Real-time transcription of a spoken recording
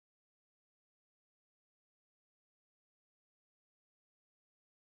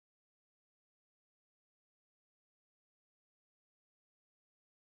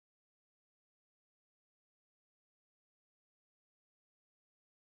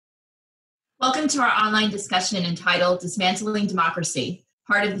Welcome to our online discussion entitled Dismantling Democracy,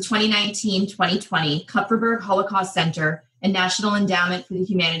 part of the 2019-2020 Kupferberg Holocaust Center and National Endowment for the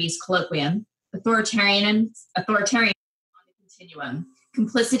Humanities Colloquium, Authoritarianism on the Continuum,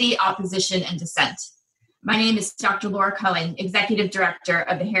 Complicity, Opposition, and Dissent. My name is Dr. Laura Cohen, Executive Director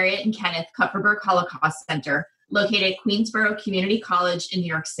of the Harriet and Kenneth Kupferberg Holocaust Center, located at Queensborough Community College in New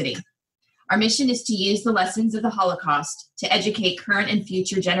York City. Our mission is to use the lessons of the Holocaust to educate current and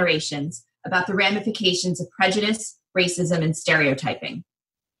future generations about the ramifications of prejudice, racism, and stereotyping.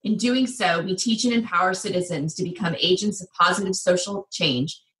 In doing so, we teach and empower citizens to become agents of positive social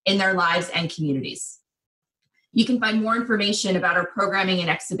change in their lives and communities. You can find more information about our programming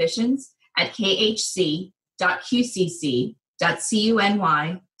and exhibitions at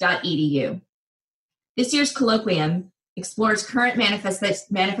khc.qcc.cuny.edu. This year's Colloquium explores current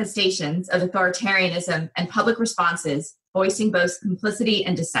manifestations of authoritarianism and public responses, voicing both complicity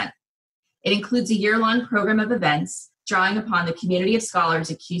and dissent. It includes a year-long program of events drawing upon the community of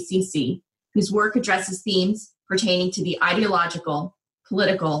scholars at QCC, whose work addresses themes pertaining to the ideological,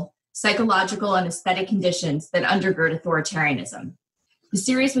 political, psychological, and aesthetic conditions that undergird authoritarianism. The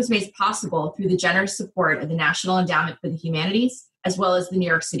series was made possible through the generous support of the National Endowment for the Humanities, as well as the New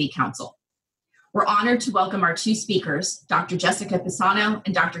York City Council. We're honored to welcome our two speakers, Dr. Jessica Pisano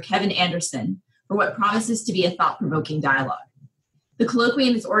and Dr. Kevin Anderson, for what promises to be a thought-provoking dialogue. The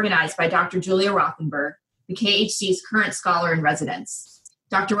Colloquium is organized by Dr. Julia Rothenberg, the KHC's current scholar in residence.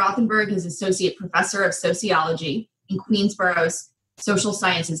 Dr. Rothenberg is Associate Professor of Sociology in Queensborough's Social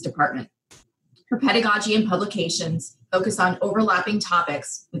Sciences Department. Her pedagogy and publications focus on overlapping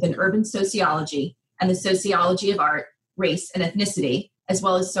topics within urban sociology and the sociology of art, race, and ethnicity, as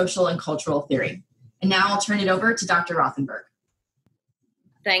well as social and cultural theory. And now I'll turn it over to Dr. Rothenberg.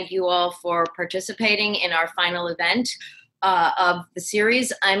 Thank you all for participating in our final event of the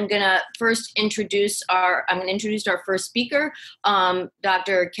series. I'm going to introduce our first speaker,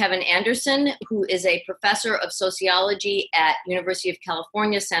 Dr. Kevin Anderson, who is a professor of sociology at University of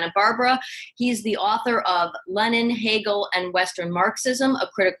California, Santa Barbara. He's the author of Lenin, Hegel, and Western Marxism, A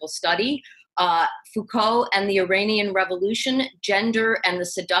Critical Study, Foucault and the Iranian Revolution, Gender and the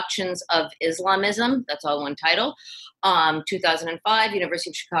Seductions of Islamism, that's all one title, 2005,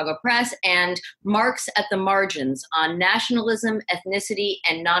 University of Chicago Press, and Marx at the Margins on Nationalism, Ethnicity,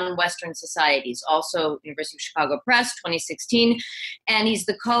 and Non-Western Societies, also University of Chicago Press, 2016. And he's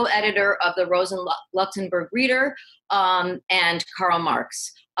the co-editor of the Rosen-Luxemburg Reader and Karl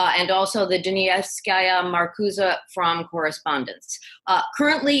Marx. And also the Dunayevskaya Marcusa from Correspondence.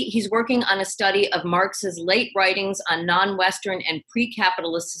 Currently, he's working on a study of Marx's late writings on non-Western and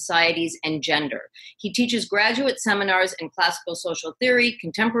pre-capitalist societies and gender. He teaches graduate seminars in classical social theory,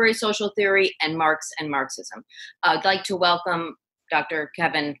 contemporary social theory, and Marx and Marxism. I'd like to welcome Dr.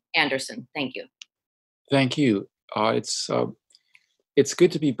 Kevin Anderson. Thank you. Thank you. It's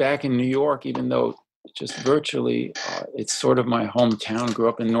good to be back in New York, even though just virtually, it's sort of my hometown. Grew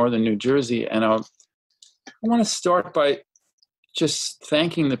up in northern New Jersey, and I want to start by just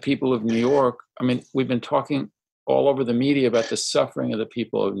thanking the people of New York. I mean, we've been talking all over the media about the suffering of the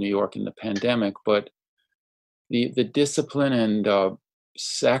people of New York in the pandemic, but the discipline and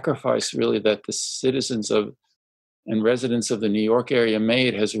sacrifice really that the citizens of and residents of the New York area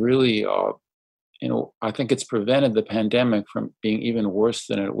made has really, I think it's prevented the pandemic from being even worse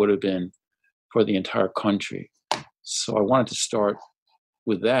than it would have been for the entire country. So I wanted to start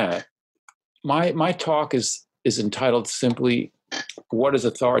with that. My talk is entitled simply, What is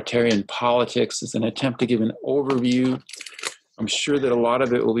Authoritarian Politics? It's an attempt to give an overview. I'm sure that a lot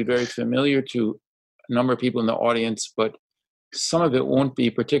of it will be very familiar to a number of people in the audience, but some of it won't be,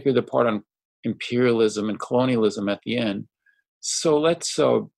 particularly the part on imperialism and colonialism at the end. So let's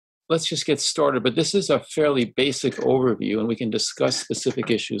just get started. But this is a fairly basic overview, and we can discuss specific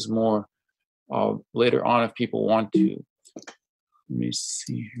issues more later on if people want to. Let me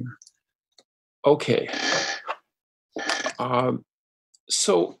see here. Okay.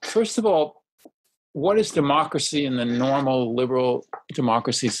 So first of all, what is democracy in the normal liberal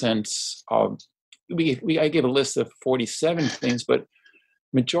democracy sense? I gave a list of 47 things, but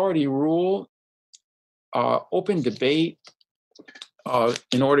majority rule, open debate,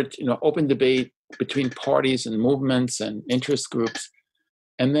 open debate between parties and movements and interest groups.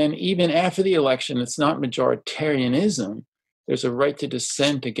 And then even after the election, it's not majoritarianism. There's a right to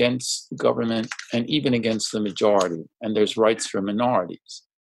dissent against the government and even against the majority. And there's rights for minorities.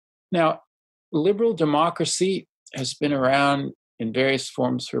 Now, liberal democracy has been around in various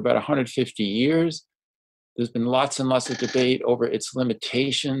forms for about 150 years. There's been lots and lots of debate over its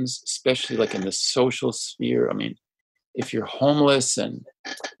limitations, especially like in the social sphere. I mean, if you're homeless and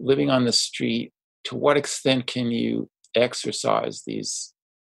living on the street, to what extent can you exercise these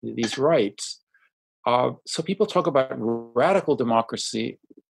rights? So people talk about radical democracy.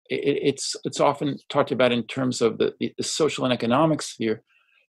 It's often talked about in terms of the social and economic sphere,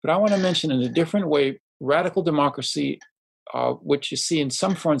 but I want to mention in a different way, radical democracy, which you see in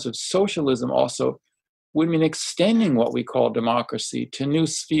some forms of socialism also, would mean extending what we call democracy to new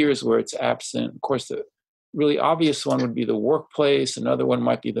spheres where it's absent. Of course, the really obvious one would be the workplace. Another one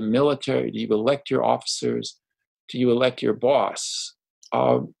might be the military. Do you elect your officers? Do you elect your boss?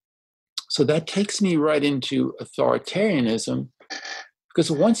 So that takes me right into authoritarianism, because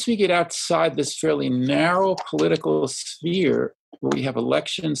once we get outside this fairly narrow political sphere where we have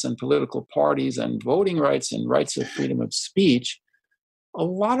elections and political parties and voting rights and rights of freedom of speech, a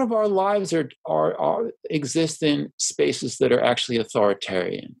lot of our lives exist in spaces that are actually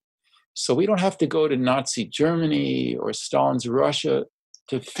authoritarian. So we don't have to go to Nazi Germany or Stalin's Russia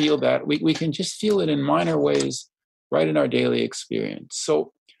to feel that. We can just feel it in minor ways right in our daily experience.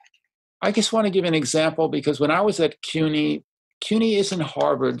 So I just want to give an example, because when I was at CUNY isn't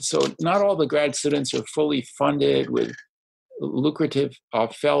Harvard, so not all the grad students are fully funded with lucrative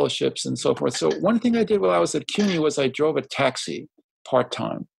fellowships and so forth. So one thing I did while I was at CUNY was I drove a taxi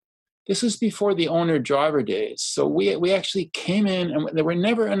part-time. This was before the owner-driver days. So we actually came in, and there were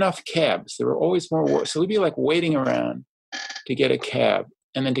never enough cabs. There were always more work. So we'd be like waiting around to get a cab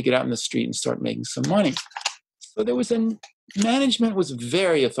and then to get out in the street and start making some money. So management was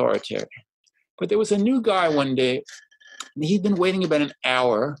very authoritarian. But there was a new guy one day, and he'd been waiting about an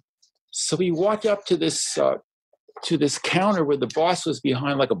hour. So he walked up to this counter where the boss was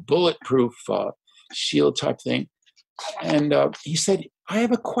behind like a bulletproof shield type thing. And he said, I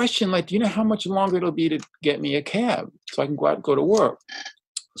have a question, like, do you know how much longer it'll be to get me a cab so I can go out and go to work?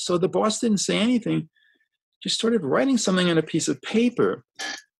 So the boss didn't say anything, just started writing something on a piece of paper.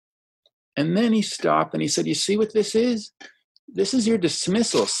 And then he stopped and he said, you see what this is? This is your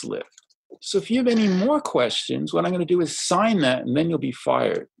dismissal slip. So if you have any more questions, what I'm going to do is sign that, and then you'll be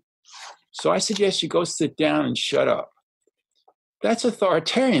fired. So I suggest you go sit down and shut up. That's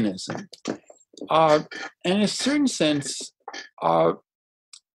authoritarianism. And in a certain sense,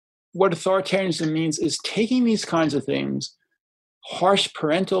 what authoritarianism means is taking these kinds of things, harsh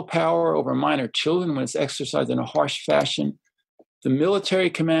parental power over minor children when it's exercised in a harsh fashion, the military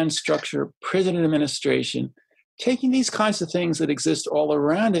command structure, prison administration, taking these kinds of things that exist all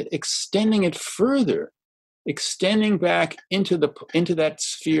around it, extending it further, extending back into that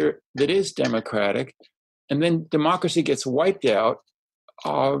sphere that is democratic, and then democracy gets wiped out,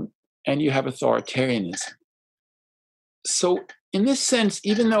 and you have authoritarianism. So in this sense,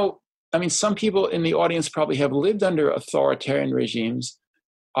 even though, some people in the audience probably have lived under authoritarian regimes,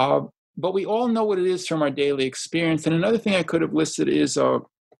 but we all know what it is from our daily experience. And another thing I could have listed is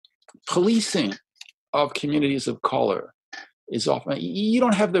policing of communities of color is often, you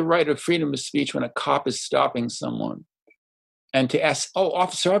don't have the right of freedom of speech when a cop is stopping someone. And to ask, oh,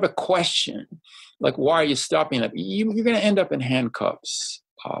 officer, I have a question. Like, why are you stopping them? You're going to end up in handcuffs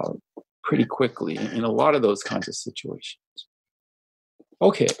pretty quickly in a lot of those kinds of situations.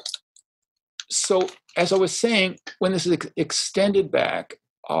 Okay. So as I was saying, when this is extended back,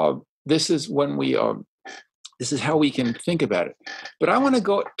 this is when this is how we can think about it. But I want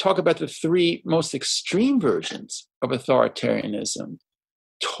to talk about the three most extreme versions of authoritarianism,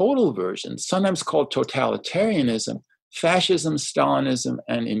 total versions, sometimes called totalitarianism, fascism, Stalinism,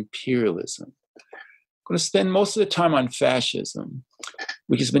 and imperialism. I'm going to spend most of the time on fascism,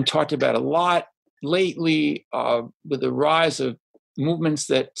 which has been talked about a lot lately with the rise of movements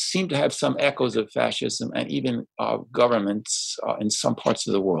that seem to have some echoes of fascism and even governments in some parts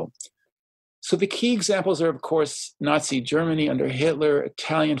of the world. So the key examples are, of course, Nazi Germany under Hitler,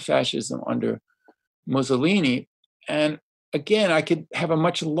 Italian fascism under Mussolini. And again, I could have a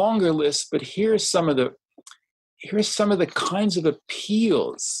much longer list, but here's some of the kinds of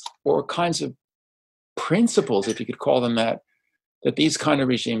appeals or kinds of principles, if you could call them that these kind of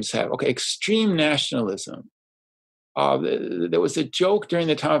regimes have. Okay, extreme nationalism. There was a joke during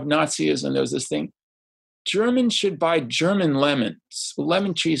the time of Nazism. There was this thing, Germans should buy German lemons. Well,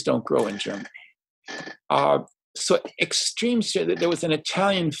 lemon trees don't grow in Germany. So extreme, there was an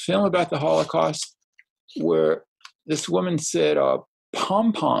Italian film about the Holocaust where this woman said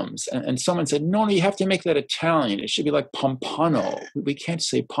pom-poms, and someone said, no, you have to make that Italian. It should be like pompano. We can't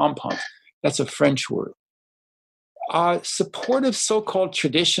say pom-poms. That's a French word. Support of so-called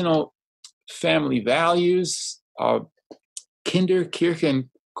traditional family values, Kinder, Kirche,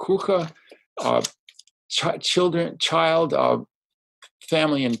 Kuche, child,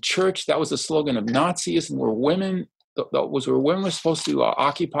 family and church. That was the slogan of Nazism, where women was where women were supposed to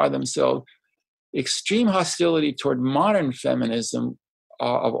occupy themselves. Extreme hostility toward modern feminism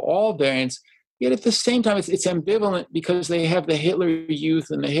of all variants. Yet at the same time, it's ambivalent because they have the Hitler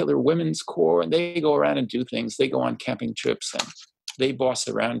Youth and the Hitler Women's Corps, and they go around and do things. They go on camping trips and they boss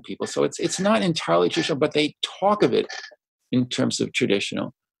around people. So it's not entirely traditional, but they talk of it in terms of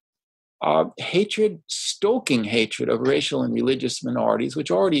traditional. Stoking hatred of racial and religious minorities, which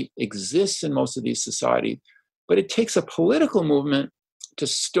already exists in most of these societies, but it takes a political movement to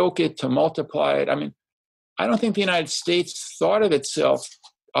stoke it, to multiply it. I mean, I don't think the United States thought of itself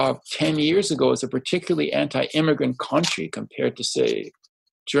 10 years ago as a particularly anti-immigrant country compared to, say,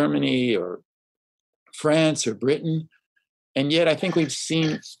 Germany or France or Britain. And yet I think we've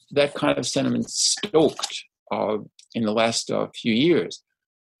seen that kind of sentiment stoked in the last few years.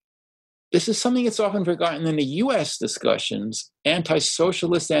 This is something that's often forgotten in the US discussions,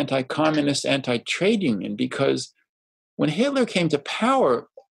 anti-socialist, anti-communist, anti-trade union, because when Hitler came to power,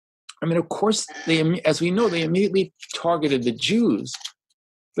 I mean, of course, as we know, they immediately targeted the Jews,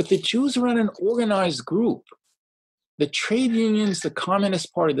 but the Jews were an organized group. The trade unions, the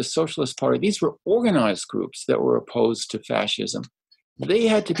Communist Party, the Socialist Party, these were organized groups that were opposed to fascism. They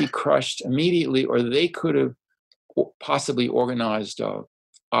had to be crushed immediately, or they could have possibly organized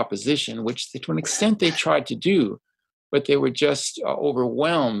opposition, which to an extent they tried to do, but they were just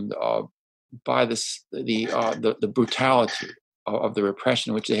overwhelmed by the brutality of the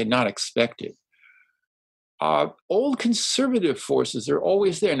repression, which they had not expected. Old conservative forces are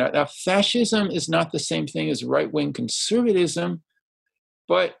always there. Now, fascism is not the same thing as right-wing conservatism,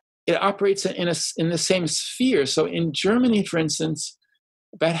 but it operates in the same sphere. So in Germany, for instance,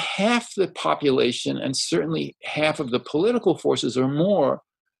 about half the population and certainly half of the political forces or more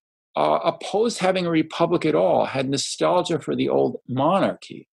opposed having a republic at all, had nostalgia for the old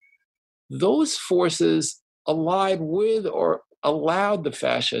monarchy. Those forces allied with or allowed the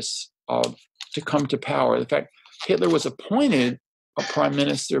fascists to come to power. In fact, Hitler was appointed a prime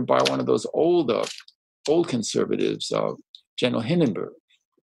minister by one of those old conservatives, General Hindenburg.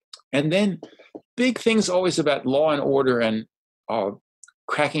 And then big things always about law and order and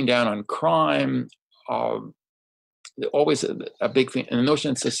cracking down on crime, always a big thing, and the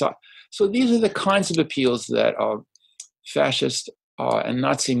notion of society. So these are the kinds of appeals that fascist and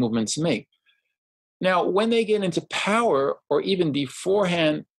Nazi movements make. Now, when they get into power, or even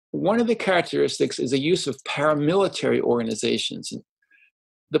beforehand, one of the characteristics is the use of paramilitary organizations.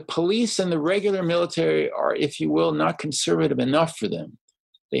 The police and the regular military are, if you will, not conservative enough for them.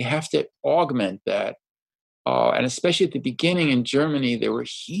 They have to augment that. And especially at the beginning in Germany, there were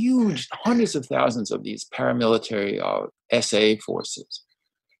huge, hundreds of thousands of these paramilitary SA forces.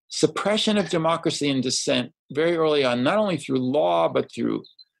 Suppression of democracy and dissent very early on, not only through law, but through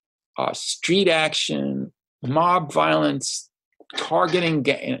street action, mob violence, targeting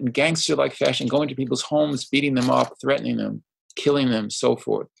gangster-like fashion, going to people's homes, beating them up, threatening them, killing them, so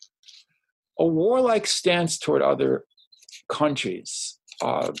forth. A warlike stance toward other countries,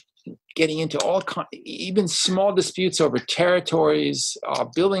 getting into even small disputes over territories,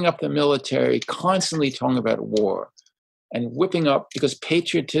 building up the military, constantly talking about war, and whipping up, because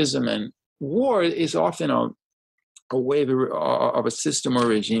patriotism and war is often a way of a system or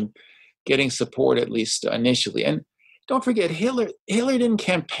regime getting support, at least initially. And don't forget, Hitler didn't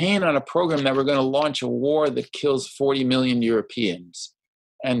campaign on a program that we're going to launch a war that kills 40 million Europeans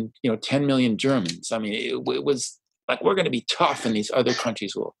and 10 million Germans. I mean, it was like, we're going to be tough and these other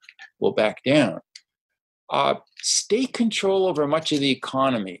countries will back down. State control over much of the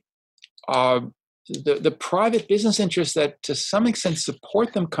economy. The private business interests that to some extent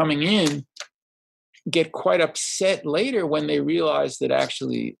support them coming in get quite upset later when they realize that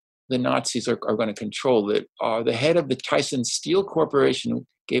actually the Nazis are going to control it. The head of the Tyson Steel Corporation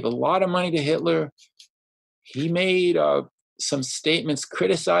gave a lot of money to Hitler. He made some statements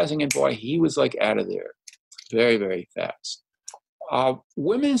criticizing, and boy, he was like out of there very, very fast.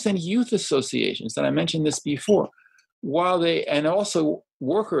 Women's and youth associations, and I mentioned this before, and also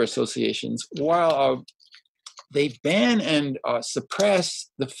worker associations, while they ban and suppress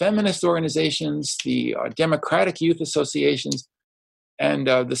the feminist organizations, the democratic youth associations, and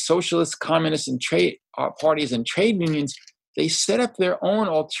the socialist, communist, and trade parties and trade unions, they set up their own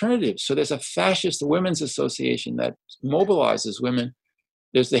alternatives. So there's a fascist women's association that mobilizes women.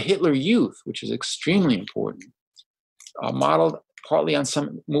 There's the Hitler Youth, which is extremely important, modeled partly on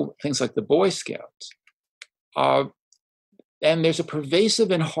some things like the Boy Scouts. And there's a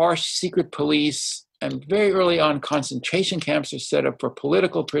pervasive and harsh secret police, and very early on, concentration camps are set up for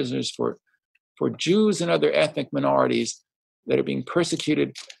political prisoners, for Jews and other ethnic minorities that are being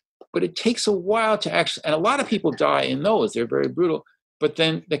persecuted. but it takes a while to actually, and a lot of people die in those. They're very brutal. But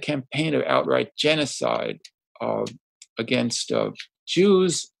then the campaign of outright genocide against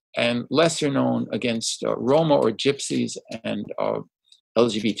Jews, and lesser known against Roma or Gypsies and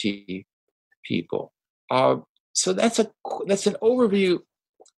LGBT people. So that's an overview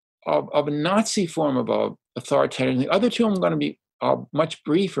of a Nazi form of authoritarianism. The other two I'm going to be much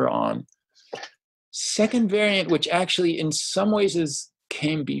briefer on. Second variant, which actually in some ways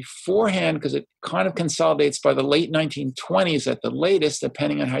came beforehand because it kind of consolidates by the late 1920s at the latest,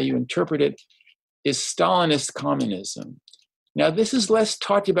 depending on how you interpret it, is Stalinist communism. Now, this is less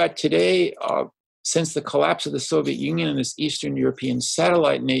talked about today since the collapse of the Soviet Union and its Eastern European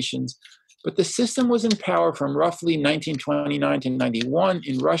satellite nations, but the system was in power from roughly 1929 to 91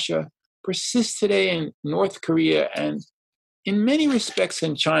 in Russia, persists today in North Korea, and in many respects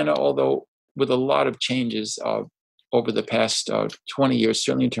in China, although with a lot of changes over the past 20 years,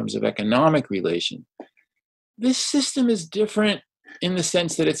 certainly in terms of economic relation. This system is different in the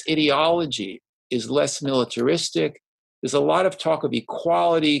sense that its ideology is less militaristic. There's a lot of talk of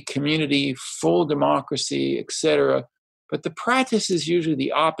equality, community, full democracy, etc. But the practice is usually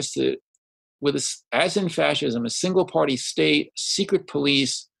the opposite, with, as in fascism, a single-party state, secret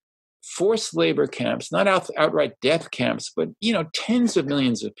police, forced labor camps, not outright death camps, but tens of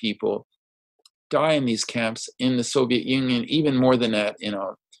millions of people die in these camps in the Soviet Union, even more than that in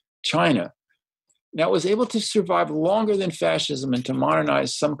China. Now, it was able to survive longer than fascism and to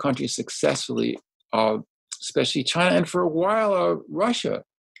modernize some countries successfully, especially China, and for a while, Russia.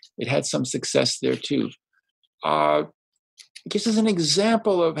 It had some success there too. This is an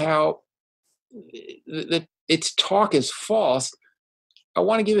example of how its talk is false. I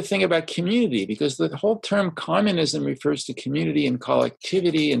want to give a thing about community, because the whole term communism refers to community and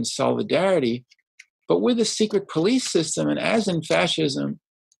collectivity and solidarity. But with the secret police system, and as in fascism,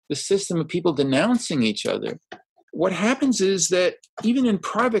 the system of people denouncing each other, what happens is that even in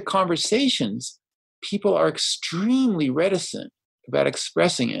private conversations, people are extremely reticent about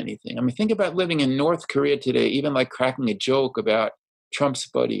expressing anything. I mean, think about living in North Korea today, even like cracking a joke about Trump's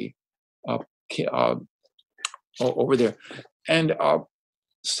buddy over there. And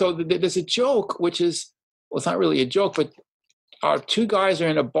so there's a joke, which is, well, it's not really a joke, but two guys are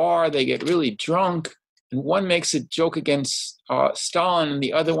in a bar, they get really drunk, and one makes a joke against Stalin, and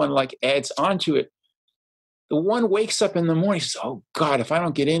the other one adds onto it. The one wakes up in the morning, says, "Oh God, if I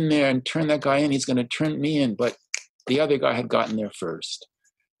don't get in there and turn that guy in, he's going to turn me in." But the other guy had gotten there first.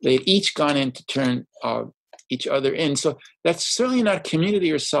 They had each gone in to turn each other in. So that's certainly not community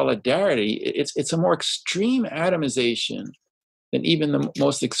or solidarity. It's a more extreme atomization than even the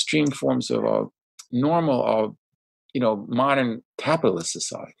most extreme forms of normal, modern capitalist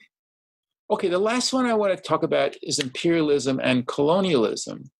society. Okay, the last one I want to talk about is imperialism and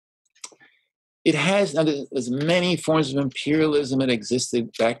colonialism. There's many forms of imperialism that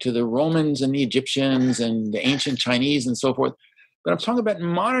existed back to the Romans and the Egyptians and the ancient Chinese and so forth. But I'm talking about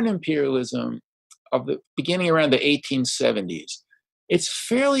modern imperialism of the beginning around the 1870s. It's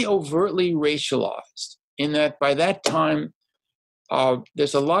fairly overtly racialized in that by that time,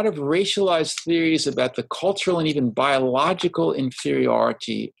 there's a lot of racialized theories about the cultural and even biological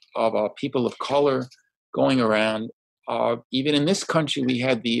inferiority of people of color going around. Even in this country, we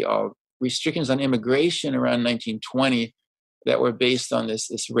had the restrictions on immigration around 1920 that were based on this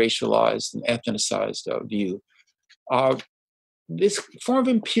racialized and ethnicized view. This form of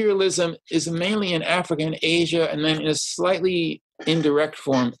imperialism is mainly in Africa and Asia, and then in a slightly indirect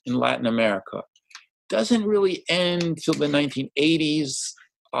form in Latin America. Doesn't really end till the 1980s,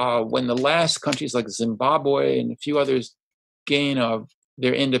 when the last countries like Zimbabwe and a few others gain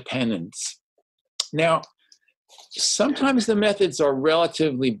their independence. Now, sometimes the methods are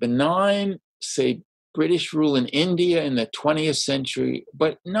relatively benign, say British rule in India in the 20th century,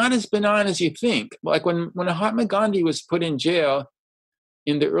 but not as benign as you think. Like when Mahatma Gandhi was put in jail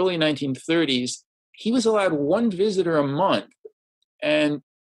in the early 1930s, he was allowed one visitor a month and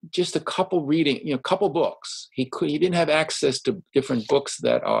just a couple books. He didn't have access to different books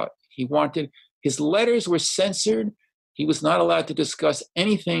that he wanted. His letters were censored. He was not allowed to discuss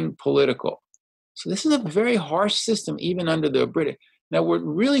anything political. So this is a very harsh system, even under the British. Now, what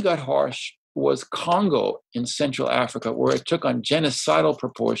really got harsh was Congo in Central Africa, where it took on genocidal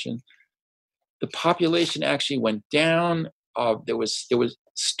proportion. The population actually went down. There was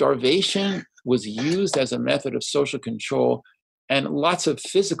starvation was used as a method of social control, and lots of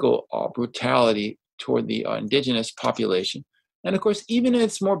physical brutality toward the indigenous population. And of course, even in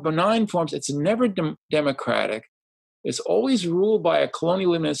its more benign forms, it's never democratic. It's always ruled by a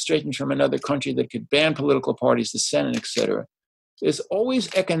colonial administration from another country that could ban political parties, the Senate, etc. there's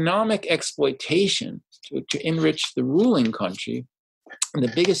always economic exploitation to enrich the ruling country. And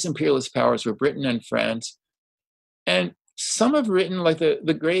the biggest imperialist powers were Britain and France. And some have written, like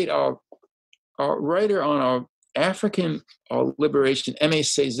the great writer on African liberation, Aimé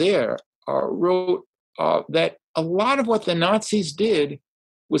Césaire, wrote that a lot of what the Nazis did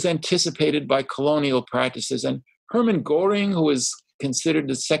was anticipated by colonial practices. And Hermann Göring, who is considered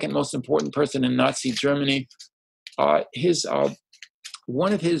the second most important person in Nazi Germany,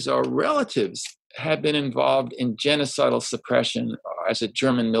 one of his relatives had been involved in genocidal suppression as a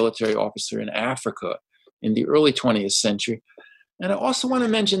German military officer in Africa in the early 20th century. And I also want to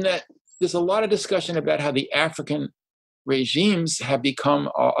mention that there's a lot of discussion about how the African regimes have become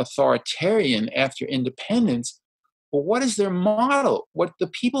authoritarian after independence. Well, what is their model? What the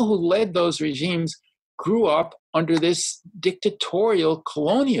people who led those regimes grew up under this dictatorial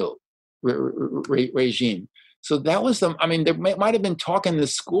colonial regime. So that was them. I mean, there might have been talk in the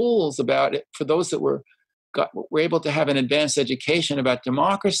schools about it for those that were able to have an advanced education about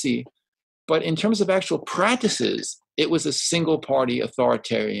democracy. But in terms of actual practices, it was a single-party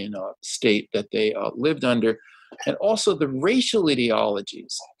authoritarian state that they lived under. And also the racial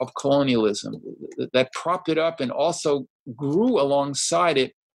ideologies of colonialism that propped it up and also grew alongside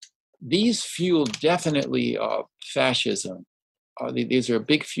it, these fueled definitely fascism. These are a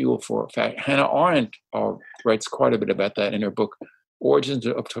big fuel for Hannah Arendt writes quite a bit about that in her book, Origins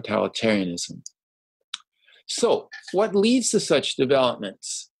of Totalitarianism. So what leads to such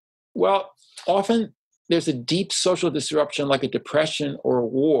developments? Well, often there's a deep social disruption like a depression or a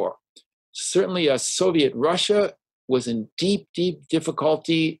war. Certainly Soviet Russia was in deep, deep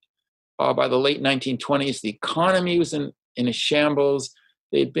difficulty by the late 1920s. The economy was in a shambles.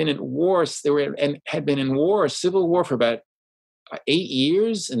 They'd been in wars. Had been in war, a civil war for about 8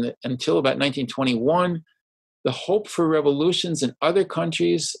 years until about 1921. The hope for revolutions in other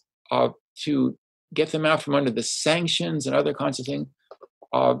countries to get them out from under the sanctions and other kinds of things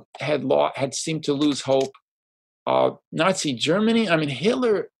had seemed to lose hope. Nazi Germany, I mean,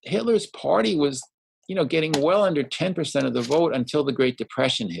 Hitler's party was, getting well under 10% of the vote until the Great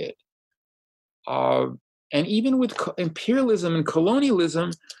Depression hit. And even with imperialism and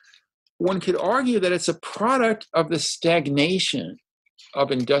colonialism, one could argue that it's a product of the stagnation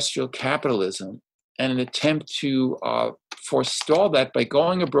of industrial capitalism and an attempt to forestall that by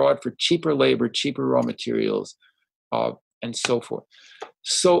going abroad for cheaper labor, cheaper raw materials, and so forth.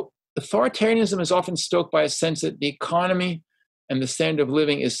 So authoritarianism is often stoked by a sense that the economy and the standard of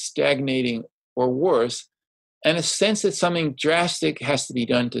living is stagnating or worse, and a sense that something drastic has to be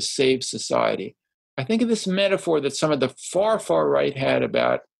done to save society. I think of this metaphor that some of the far, far right had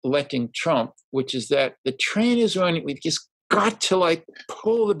about electing Trump, which is that the train is running, we've just got to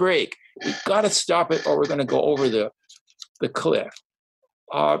pull the brake. We've got to stop it or we're going to go over the cliff.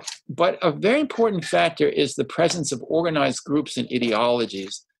 But a very important factor is the presence of organized groups and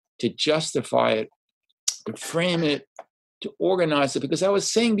ideologies to justify it, to frame it, to organize it. Because I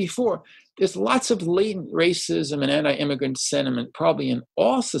was saying before, there's lots of latent racism and anti-immigrant sentiment probably in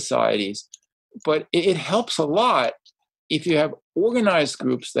all societies, but it helps a lot if you have organized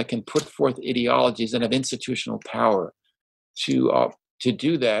groups that can put forth ideologies and have institutional power to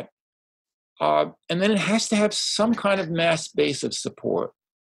do that. And then it has to have some kind of mass base of support.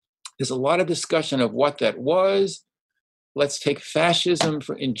 There's a lot of discussion of what that was. Let's take fascism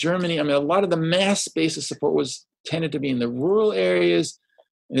in Germany. I mean, a lot of the mass base of support tended to be in the rural areas.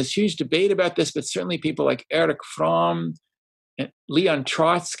 And there's huge debate about this, but certainly people like Erich Fromm and Leon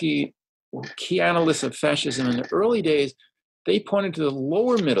Trotsky, key analysts of fascism in the early days, they pointed to the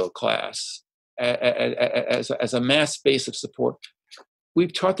lower middle class as a mass base of support.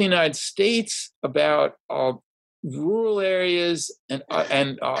 We've taught the United States about rural areas and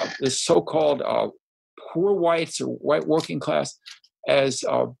the so-called poor whites or white working class as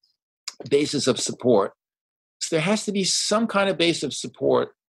basis of support. So there has to be some kind of base of support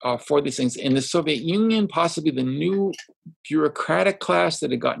for these things. In the Soviet Union, possibly the new bureaucratic class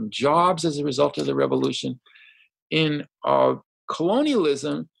that had gotten jobs as a result of the revolution. In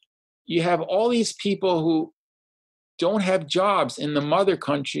colonialism, you have all these people who don't have jobs in the mother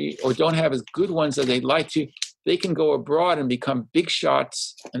country or don't have as good ones as they'd like to. They can go abroad and become big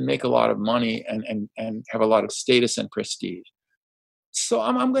shots and make a lot of money and have a lot of status and prestige. So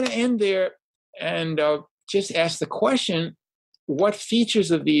I'm going to end there and just ask the question, what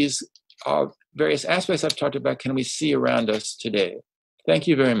features of these various aspects I've talked about can we see around us today? Thank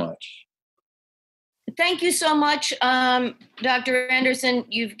you very much. Thank you so much, Dr. Anderson.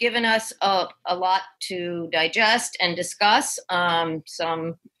 You've given us a lot to digest and discuss,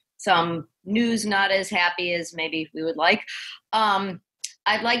 some some news not as happy as maybe we would like.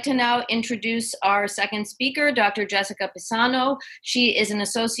 I'd like to now introduce our second speaker, Dr. Jessica Pisano. She is an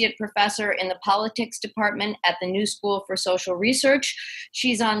associate professor in the politics department at the New School for Social Research.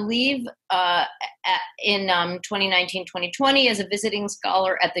 She's on leave in 2019-2020 as a visiting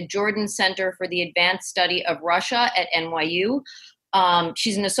scholar at the Jordan Center for the Advanced Study of Russia at NYU.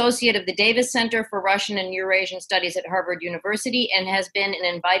 She's an associate of the Davis Center for Russian and Eurasian Studies at Harvard University and has been an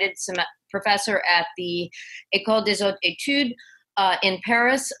invited professor at the École des Hautes Études in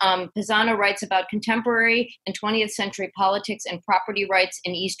Paris. Pisano writes about contemporary and 20th century politics and property rights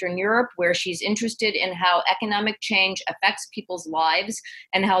in Eastern Europe, where she's interested in how economic change affects people's lives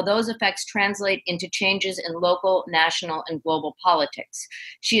and how those effects translate into changes in local, national, and global politics.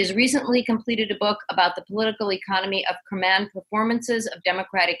 She has recently completed a book about the political economy of command performances of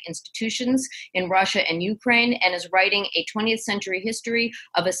democratic institutions in Russia and Ukraine, and is writing a 20th century history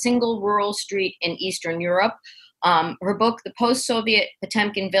of a single rural street in Eastern Europe. Her book, The Post-Soviet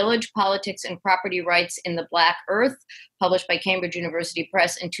Potemkin Village, Politics and Property Rights in the Black Earth, published by Cambridge University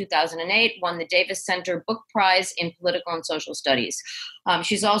Press in 2008, won the Davis Center Book Prize in Political and Social Studies.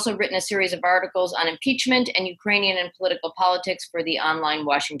 She's also written a series of articles on impeachment and Ukrainian and political politics for the online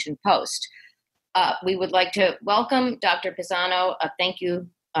Washington Post. We would like to welcome Dr. Pisano. Thank you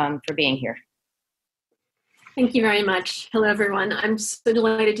for being here. Thank you very much. Hello, everyone. I'm so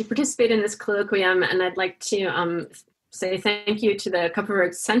delighted to participate in this colloquium, and I'd like to say thank you to the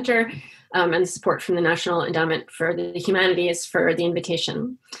Kupferberg Center and the support from the National Endowment for the Humanities for the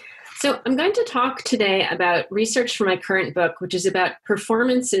invitation. So I'm going to talk today about research for my current book, which is about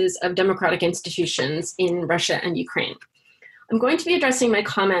performances of democratic institutions in Russia and Ukraine. I'm going to be addressing my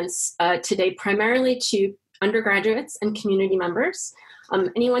comments today primarily to undergraduates and community members.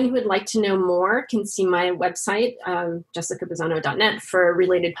 Anyone who would like to know more can see my website, jessicapisano.net, for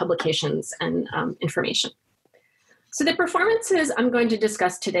related publications and information. So the performances I'm going to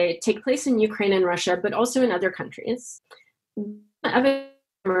discuss today take place in Ukraine and Russia, but also in other countries.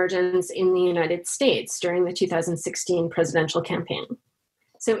 Emergence in the United States during the 2016 presidential campaign.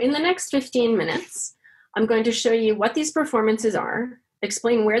 So in the next 15 minutes, I'm going to show you what these performances are,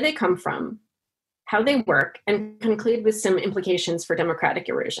 explain where they come from, how they work, and conclude with some implications for democratic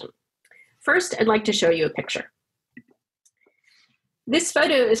erosion. First, I'd like to show you a picture. This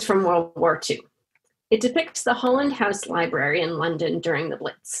photo is from World War II. It depicts the Holland House Library in London during the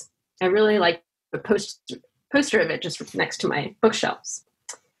Blitz. I really like the poster of it just next to my bookshelves.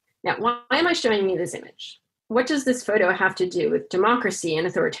 Now, why am I showing you this image? What does this photo have to do with democracy and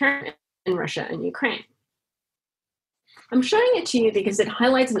authoritarianism in Russia and Ukraine? I'm showing it to you because it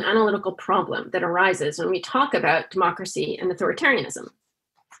highlights an analytical problem that arises when we talk about democracy and authoritarianism.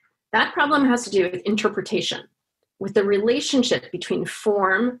 That problem has to do with interpretation, with the relationship between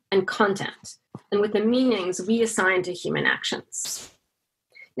form and content, and with the meanings we assign to human actions.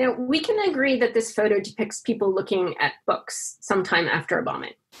 Now, we can agree that this photo depicts people looking at books sometime after a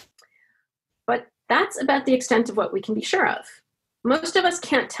bombing. But that's about the extent of what we can be sure of. Most of us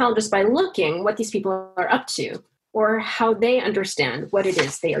can't tell just by looking what these people are up to, or how they understand what it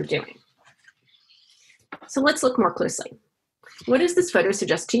is they are doing. So let's look more closely. What does this photo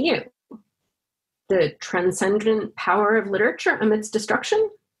suggest to you? The transcendent power of literature amidst destruction?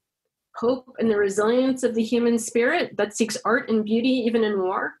 Hope in the resilience of the human spirit that seeks art and beauty even in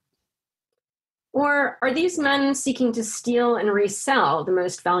war? Or are these men seeking to steal and resell the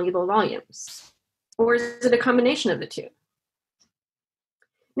most valuable volumes? Or is it a combination of the two?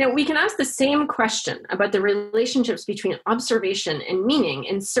 Now, we can ask the same question about the relationships between observation and meaning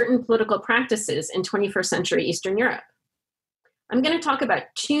in certain political practices in 21st century Eastern Europe. I'm going to talk about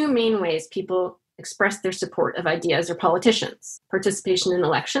two main ways people express their support of ideas or politicians: participation in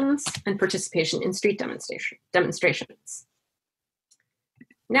elections and participation in street demonstrations.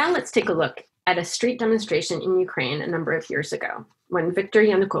 Now let's take a look at a street demonstration in Ukraine a number of years ago, when Viktor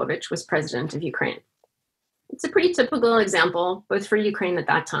Yanukovych was president of Ukraine. It's a pretty typical example, both for Ukraine at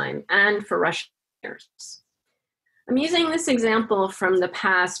that time and for Russian years. I'm using this example from the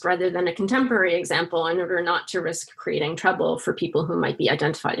past rather than a contemporary example in order not to risk creating trouble for people who might be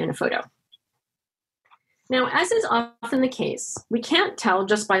identified in a photo. Now, as is often the case, we can't tell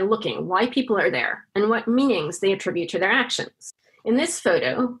just by looking why people are there and what meanings they attribute to their actions. In this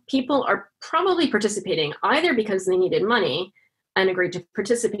photo, people are probably participating either because they needed money and agreed to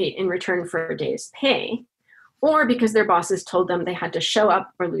participate in return for a day's pay, or because their bosses told them they had to show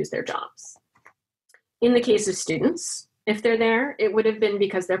up or lose their jobs. In the case of students, if they're there, it would have been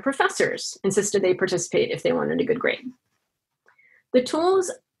because their professors insisted they participate if they wanted a good grade. The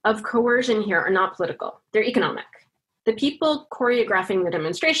tools of coercion here are not political, they're economic. The people choreographing the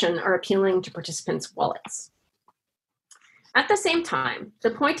demonstration are appealing to participants' wallets. At the same time,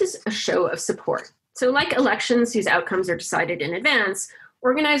 the point is a show of support. So like elections whose outcomes are decided in advance,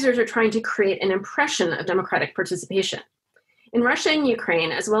 organizers are trying to create an impression of democratic participation. In Russia and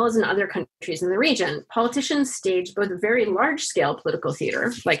Ukraine, as well as in other countries in the region, politicians stage both very large-scale political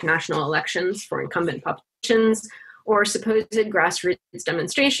theater, like national elections for incumbent politicians, or supposed grassroots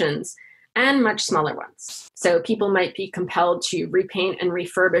demonstrations, and much smaller ones. So people might be compelled to repaint and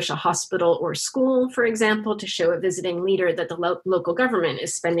refurbish a hospital or school, for example, to show a visiting leader that the local government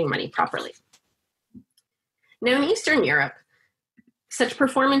is spending money properly. Now, in Eastern Europe, such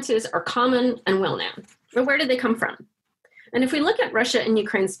performances are common and well-known. But where did they come from? And if we look at Russia and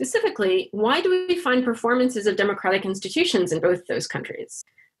Ukraine specifically, why do we find performances of democratic institutions in both those countries?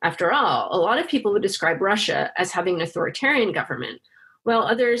 After all, a lot of people would describe Russia as having an authoritarian government, while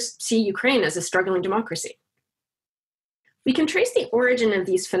others see Ukraine as a struggling democracy. We can trace the origin of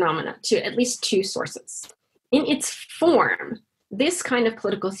these phenomena to at least two sources. In its form, this kind of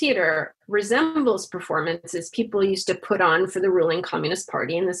political theater resembles performances people used to put on for the ruling Communist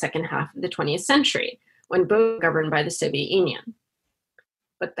Party in the second half of the 20th century, when both governed by the Soviet Union.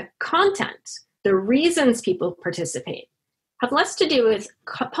 But the content, the reasons people participate, have less to do with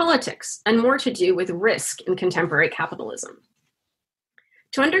politics and more to do with risk in contemporary capitalism.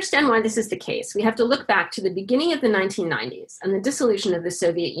 To understand why this is the case, we have to look back to the beginning of the 1990s and the dissolution of the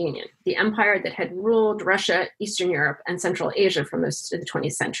Soviet Union, the empire that had ruled Russia, Eastern Europe, and Central Asia for most of the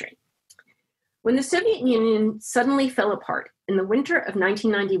 20th century. When the Soviet Union suddenly fell apart in the winter of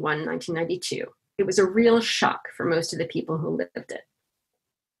 1991-1992, it was a real shock for most of the people who lived it.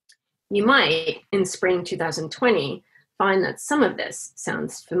 You might, in spring 2020, find that some of this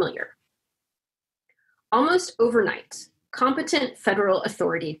sounds familiar. Almost overnight, competent federal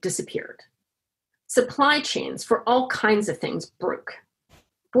authority disappeared. Supply chains for all kinds of things broke.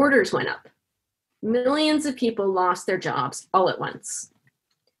 Borders went up. Millions of people lost their jobs all at once.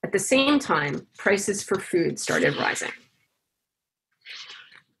 At the same time, prices for food started rising.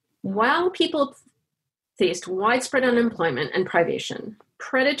 While people faced widespread unemployment and privation,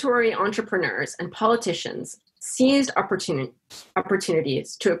 predatory entrepreneurs and politicians seized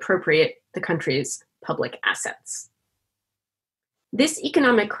opportunities to appropriate the country's public assets. This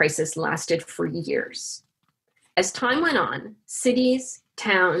economic crisis lasted for years. As time went on, cities,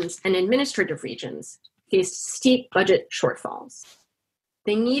 towns, and administrative regions faced steep budget shortfalls.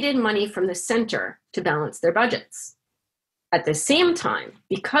 They needed money from the center to balance their budgets. At the same time,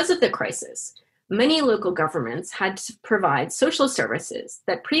 because of the crisis, many local governments had to provide social services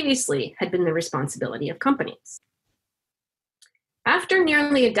that previously had been the responsibility of companies. After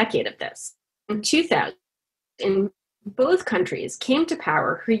nearly a decade of this, in 2000, both countries came to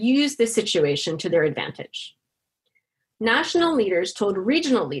power who used this situation to their advantage. National leaders told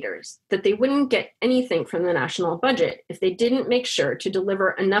regional leaders that they wouldn't get anything from the national budget if they didn't make sure to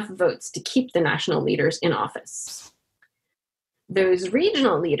deliver enough votes to keep the national leaders in office. Those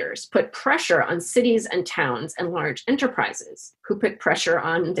regional leaders put pressure on cities and towns and large enterprises, who put pressure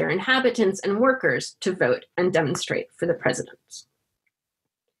on their inhabitants and workers to vote and demonstrate for the president.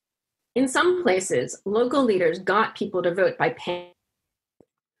 In some places, local leaders got people to vote by paying.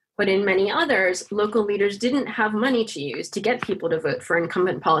 But in many others, local leaders didn't have money to use to get people to vote for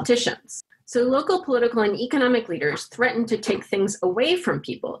incumbent politicians. So local political and economic leaders threatened to take things away from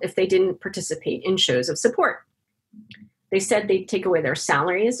people if they didn't participate in shows of support. They said they'd take away their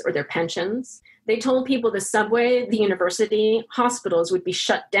salaries or their pensions. They told people the subway, the university, hospitals would be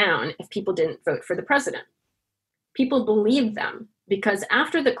shut down if people didn't vote for the president. People believed them because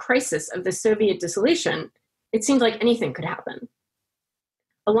after the crisis of the Soviet dissolution, it seemed like anything could happen.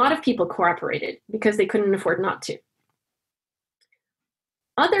 A lot of people cooperated because they couldn't afford not to.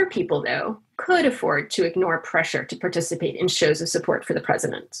 Other people, though, could afford to ignore pressure to participate in shows of support for the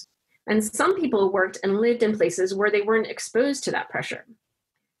president. And some people worked and lived in places where they weren't exposed to that pressure.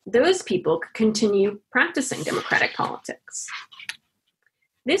 Those people could continue practicing democratic politics.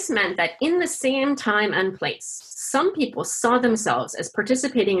 This meant that in the same time and place, some people saw themselves as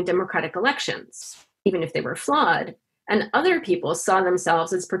participating in democratic elections, even if they were flawed, and other people saw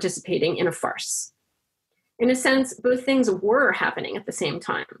themselves as participating in a farce. In a sense, both things were happening at the same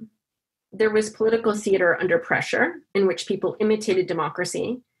time. There was political theater under pressure, in which people imitated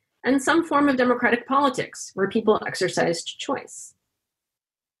democracy, and some form of democratic politics, where people exercised choice.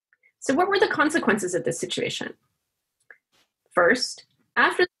 So what were the consequences of this situation? First,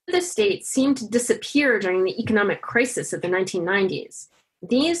 after the state seemed to disappear during the economic crisis of the 1990s,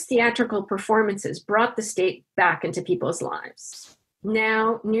 these theatrical performances brought the state back into people's lives.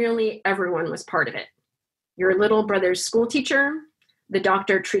 Now, nearly everyone was part of it. your little brother's school teacher, the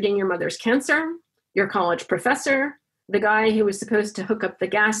doctor treating your mother's cancer, your college professor, the guy who was supposed to hook up the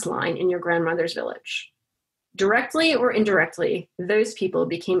gas line in your grandmother's village. Directly or indirectly, those people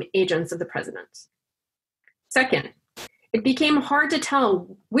became agents of the president. Second, it became hard to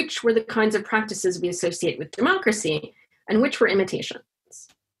tell which were the kinds of practices we associate with democracy and which were imitations.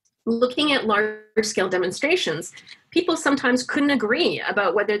 Looking at large-scale demonstrations, people sometimes couldn't agree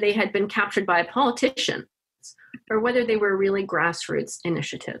about whether they had been captured by politicians or whether they were really grassroots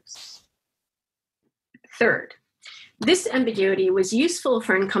initiatives. Third, this ambiguity was useful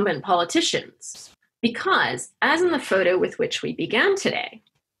for incumbent politicians because, as in the photo with which we began today,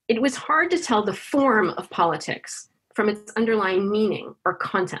 it was hard to tell the form of politics from its underlying meaning or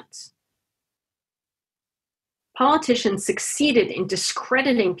content. Politicians succeeded in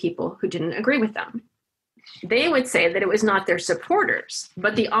discrediting people who didn't agree with them. They would say that it was not their supporters,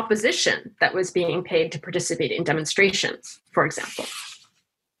 but the opposition that was being paid to participate in demonstrations, for example.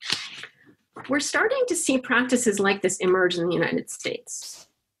 We're starting to see practices like this emerge in the United States.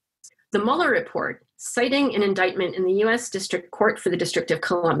 The Mueller report, citing an indictment in the US District Court for the District of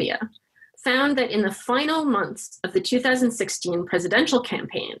Columbia, found that in the final months of the 2016 presidential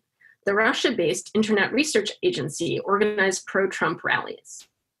campaign, the Russia-based Internet Research Agency organized pro-Trump rallies.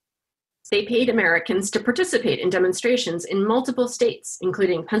 They paid Americans to participate in demonstrations in multiple states,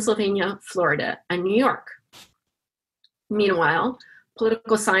 including Pennsylvania, Florida, and New York. Meanwhile,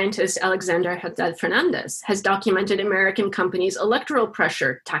 political scientist Alexandra Haddad-Fernandez has documented American companies' electoral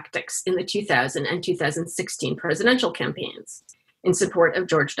pressure tactics in the 2000 and 2016 presidential campaigns in support of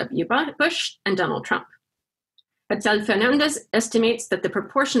George W. Bush and Donald Trump. Haddad-Fernandez estimates that the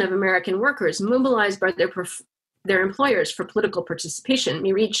proportion of American workers mobilized by their employers for political participation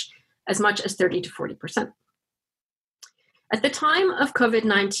may reach as much as 30 to 40%. At the time of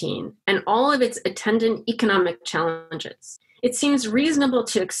COVID-19 and all of its attendant economic challenges, it seems reasonable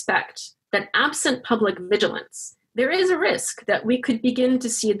to expect that absent public vigilance, there is a risk that we could begin to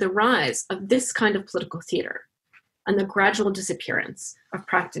see the rise of this kind of political theater and the gradual disappearance of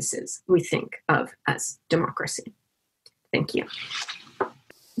practices we think of as democracy. Thank you.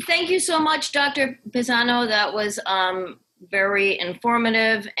 Thank you so much, Dr. Pisano. That was very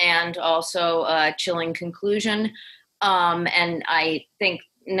informative and also a chilling conclusion. And I think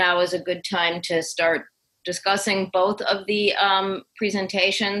now is a good time to start discussing both of the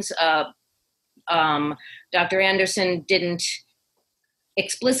presentations. Dr. Anderson didn't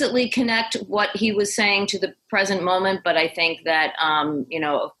explicitly connect what he was saying to the present moment, but I think that,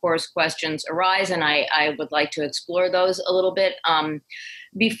 of course, questions arise, and I would like to explore those a little bit.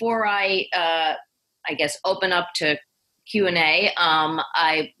 Before I guess, open up to Q&A,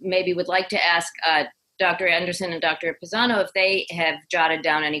 I maybe would like to ask Dr. Anderson and Dr. Pisano if they have jotted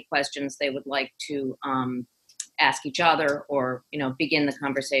down any questions they would like to ask each other, or begin the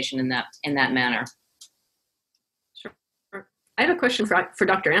conversation in that manner. Sure. I have a question for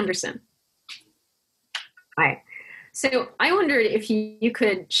Dr. Anderson. Hi. So I wondered if you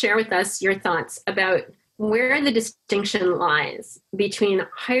could share with us your thoughts about where the distinction lies between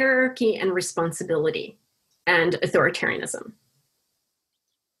hierarchy and responsibility and authoritarianism.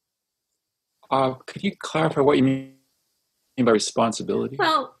 Could you clarify what you mean by responsibility?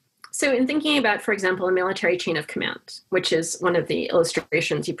 Well, so in thinking about, for example, a military chain of command, which is one of the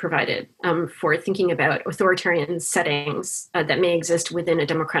illustrations you provided for thinking about authoritarian settings that may exist within a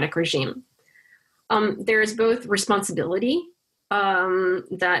democratic regime, there is both responsibility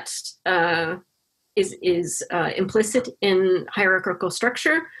that is implicit in hierarchical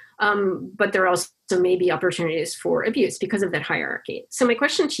structure, but there also may be opportunities for abuse because of that hierarchy. So my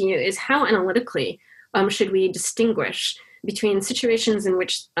question to you is, how analytically should we distinguish between situations in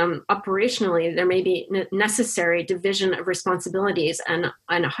which operationally there may be necessary division of responsibilities and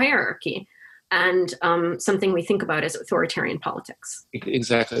a hierarchy, and something we think about as authoritarian politics?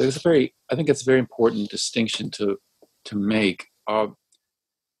 Exactly. I think it's a very important distinction to make. The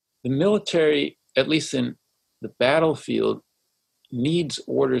military, at least in the battlefield, needs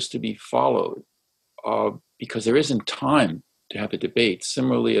orders to be followed because there isn't time to have a debate.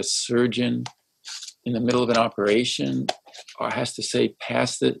 Similarly, a surgeon in the middle of an operation has to say,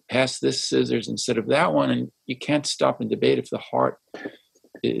 pass this scissors instead of that one, and you can't stop and debate if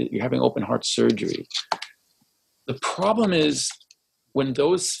you're having open heart surgery. The problem is when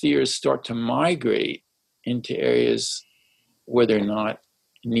those spheres start to migrate into areas where they're not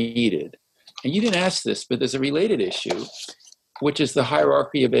needed. And you didn't ask this, but there's a related issue, which is the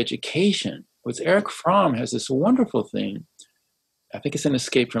hierarchy of education. With Eric Fromm has this wonderful thing, I think it's an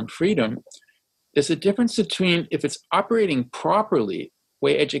Escape from Freedom. There's a difference between if it's operating properly,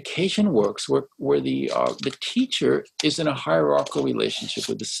 way education works, where the teacher is in a hierarchical relationship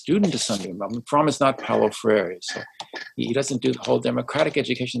with the student to some degree. Fromm is not Paulo Freire, so he doesn't do the whole democratic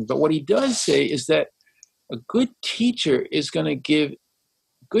education. But what he does say is that a good teachers are going to give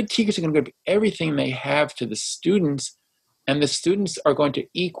everything they have to the students, and the students are going to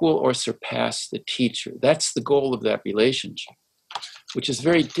equal or surpass the teacher. That's the goal of that relationship, which is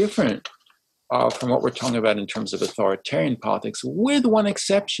very different from what we're talking about in terms of authoritarian politics, with one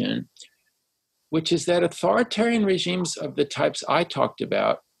exception, which is that authoritarian regimes of the types I talked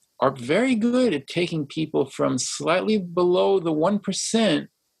about are very good at taking people from slightly below the 1%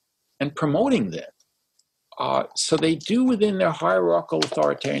 and promoting them. So they do, within their hierarchical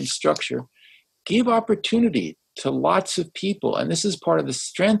authoritarian structure, give opportunity to lots of people. And this is part of the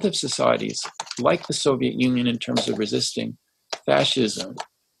strength of societies like the Soviet Union in terms of resisting fascism,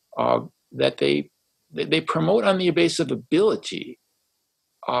 that they promote on the basis of ability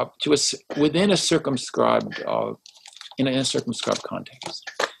within a circumscribed in a circumscribed context.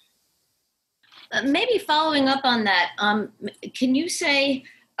 Maybe following up on that, can you say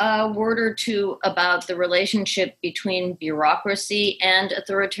a word or two about the relationship between bureaucracy and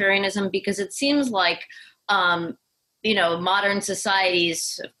authoritarianism? Because it seems like, modern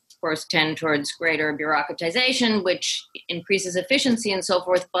societies, of course, tend towards greater bureaucratization, which increases efficiency and so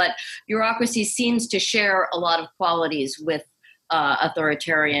forth, but bureaucracy seems to share a lot of qualities with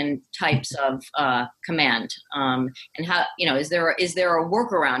authoritarian types of command. And how, is there a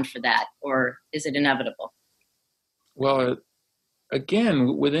workaround for that, or is it inevitable? Well,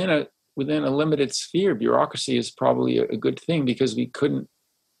 again, within a limited sphere, bureaucracy is probably a good thing, because we couldn't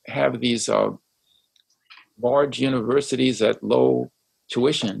have these large universities at low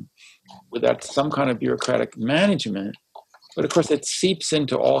tuition without some kind of bureaucratic management. But of course, it seeps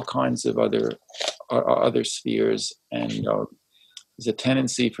into all kinds of other spheres, and there's a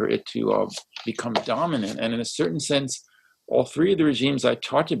tendency for it to become dominant. And in a certain sense, all three of the regimes I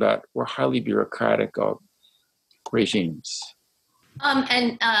talked about were highly bureaucratic regimes.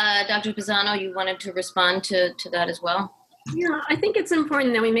 And Dr. Pisano, you wanted to respond to that as well? Yeah, I think it's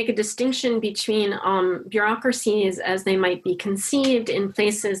important that we make a distinction between bureaucracies as they might be conceived in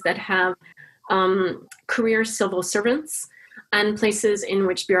places that have career civil servants, and places in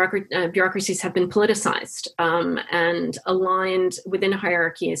which bureaucracies have been politicized and aligned within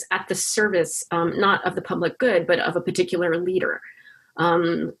hierarchies at the service, not of the public good, but of a particular leader.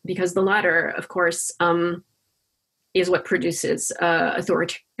 Because the latter, of course, is what produces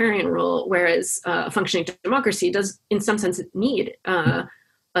authoritarian rule, whereas a functioning democracy does, in some sense, need an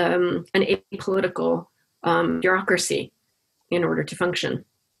apolitical bureaucracy in order to function.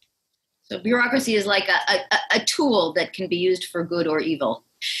 So bureaucracy is like a tool that can be used for good or evil.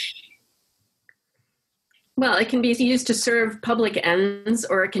 Well, it can be used to serve public ends,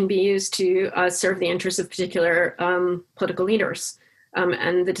 or it can be used to serve the interests of particular political leaders.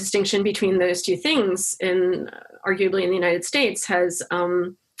 And the distinction between those two things, arguably in the United States, has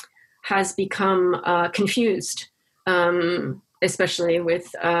become confused, especially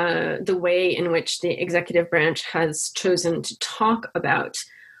with the way in which the executive branch has chosen to talk about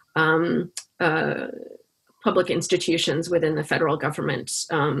public institutions within the federal government.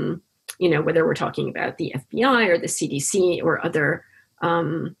 Whether we're talking about the FBI or the CDC or other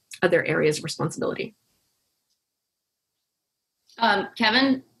areas of responsibility.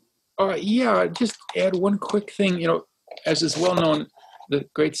 Kevin? Yeah, just add one quick thing. As is well known, the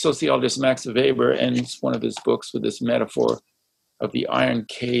great sociologist Max Weber ends one of his books with this metaphor of the iron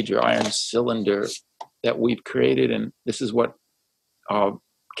cage or iron cylinder that we've created. And this is what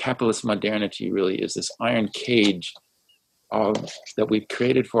capitalist modernity really is, this iron cage that we've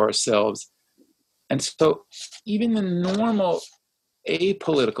created for ourselves. And so even the normal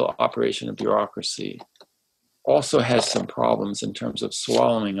apolitical operation of bureaucracy also has some problems in terms of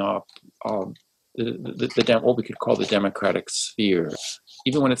swallowing up what we could call the democratic sphere,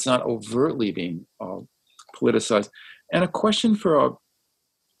 even when it's not overtly being politicized. And a question for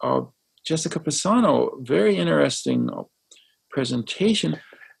Jessica Pisano, very interesting presentation.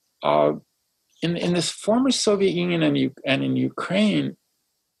 In this former Soviet Union and in Ukraine,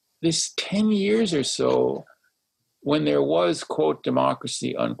 this 10 years or so, when there was, quote,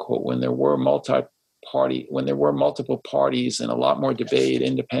 democracy, unquote, when there were multiple parties and a lot more debate,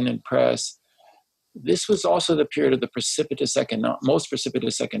 independent press, this was also the period of the most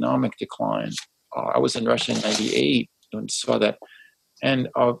precipitous economic decline. I was in Russia in '98 and saw that. And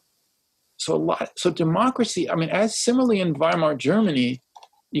so democracy, as similarly in Weimar Germany,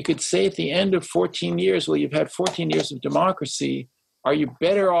 you could say at the end of 14 years, well, you've had 14 years of democracy. Are you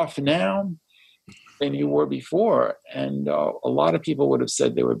better off now? than you were before. And a lot of people would have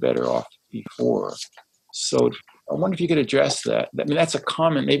said they were better off before. So I wonder if you could address that. I mean, that's a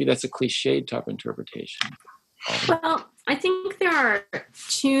common, maybe that's a cliched type interpretation. Well, I think there are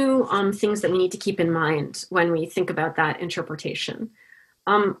two things that we need to keep in mind when we think about that interpretation.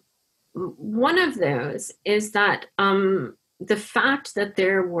 One of those is that the fact that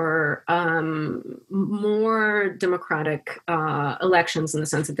there were more democratic elections, in the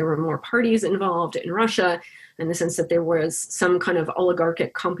sense that there were more parties involved in Russia, in the sense that there was some kind of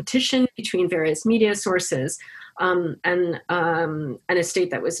oligarchic competition between various media sources, and a state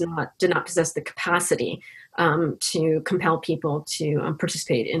that did not possess the capacity to compel people to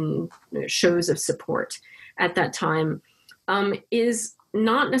participate in shows of support at that time, is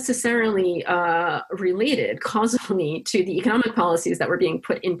not necessarily related causally to the economic policies that were being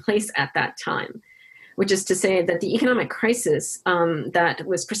put in place at that time, which is to say that the economic crisis that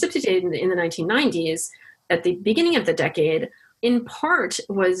was precipitated in the 1990s at the beginning of the decade, in part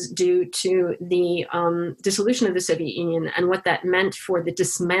was due to the dissolution of the Soviet Union and what that meant for the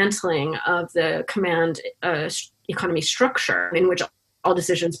dismantling of the command economy structure, in which all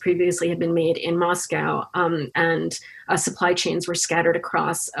decisions previously had been made in Moscow, and supply chains were scattered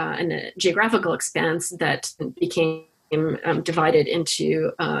across a geographical expanse that became divided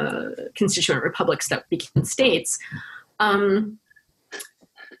into constituent republics that became states.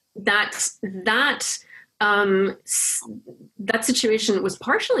 That situation was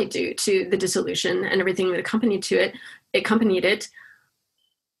partially due to the dissolution and everything that accompanied it.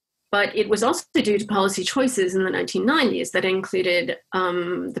 But it was also due to policy choices in the 1990s that included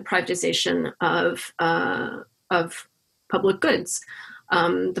the privatization of public goods,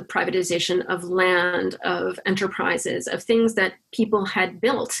 the privatization of land, of enterprises, of things that people had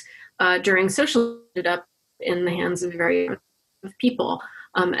built during socialism, ended up in the hands of various people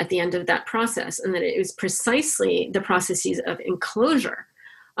at the end of that process, and that it was precisely the processes of enclosure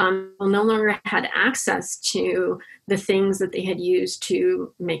no longer had access to the things that they had used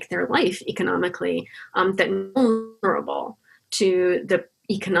to make their life economically, that were vulnerable to the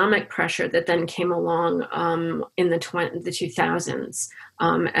economic pressure that then came along in the 2000s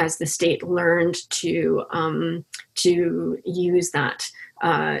as the state learned to use that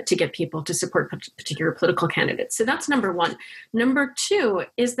to get people to support particular political candidates. So that's number one. Number two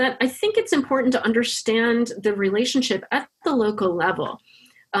is that I think it's important to understand the relationship at the local level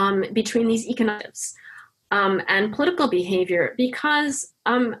between these economics and political behavior, because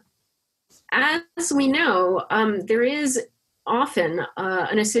as we know, there is often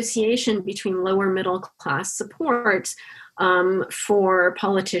an association between lower middle class support for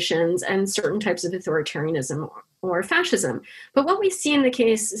politicians and certain types of authoritarianism or fascism. But what we see in the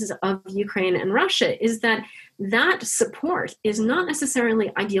cases of Ukraine and Russia is that that support is not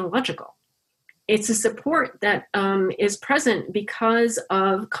necessarily ideological. It's a support that is present because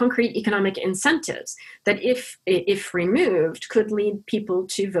of concrete economic incentives that, if removed, could lead people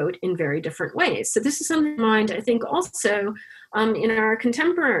to vote in very different ways. So this is something in mind, I think, also in our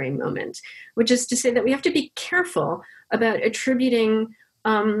contemporary moment, which is to say that we have to be careful about attributing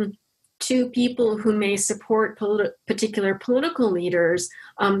to people who may support particular political leaders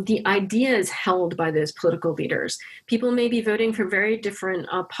the ideas held by those political leaders. People may be voting for very different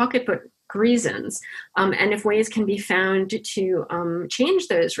pocketbook reasons, and if ways can be found to change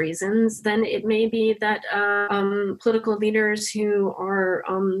those reasons, then it may be that political leaders who are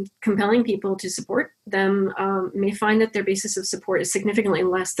compelling people to support them may find that their basis of support is significantly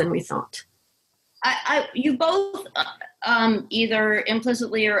less than we thought. You both either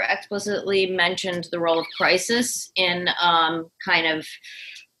implicitly or explicitly mentioned the role of crisis in kind of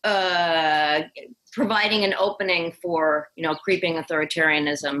providing an opening for, creeping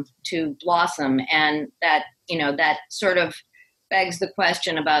authoritarianism to blossom. And that, that sort of begs the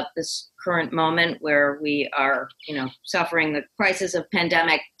question about this current moment where we are, suffering the crisis of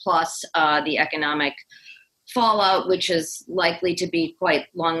pandemic plus the economic fallout, which is likely to be quite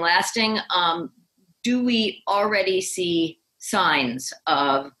long lasting. Do we already see signs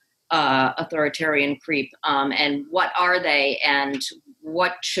of authoritarian creep? And what are they? And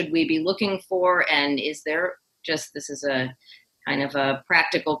what should we be looking for? And is there this is a kind of a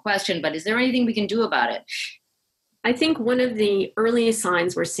practical question, but is there anything we can do about it? I think one of the early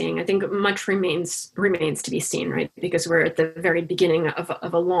signs we're seeing, I think much remains to be seen, right? Because we're at the very beginning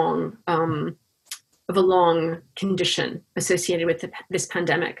of a long condition associated with this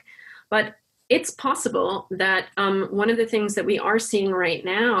pandemic. But it's possible that one of the things that we are seeing right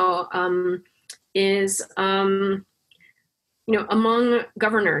now is, among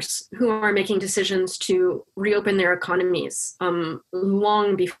governors who are making decisions to reopen their economies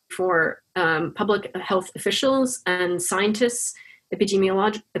long before public health officials and scientists,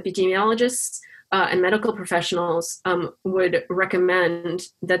 epidemiologists, and medical professionals would recommend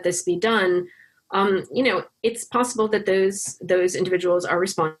that this be done, it's possible that those individuals are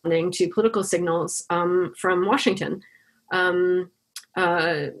responding to political signals from Washington, and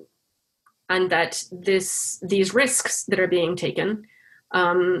that these risks that are being taken,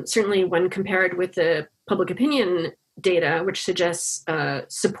 certainly when compared with the public opinion data, which suggests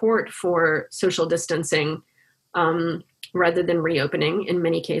support for social distancing rather than reopening in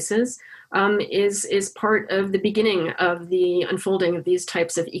many cases, is part of the beginning of the unfolding of these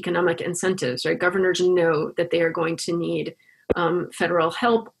types of economic incentives, right? Governors know that they are going to need federal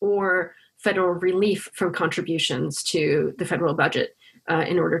help or federal relief from contributions to the federal budget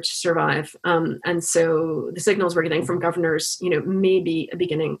in order to survive. And so the signals we're getting from governors, may be a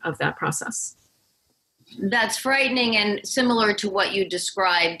beginning of that process. That's frightening and similar to what you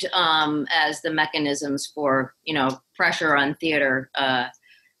described as the mechanisms for, pressure on theater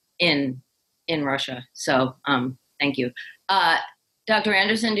in Russia. So thank you. Dr.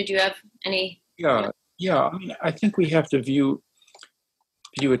 Anderson, did you have any? Yeah. I mean, I think we have to view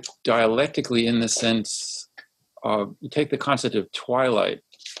it dialectically in the sense you take the concept of twilight.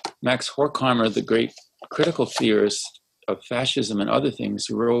 Max Horkheimer, the great critical theorist of fascism and other things,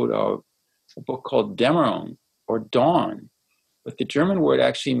 wrote a book called Dämmerung, or dawn. But the German word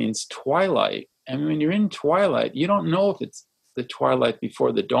actually means twilight. And when you're in twilight, you don't know if it's the twilight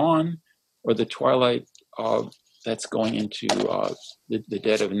before the dawn or the twilight that's going into the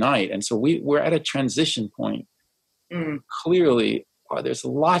dead of night. And so we're at a transition point. Clearly, there's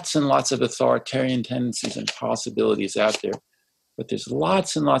lots and lots of authoritarian tendencies and possibilities out there, but there's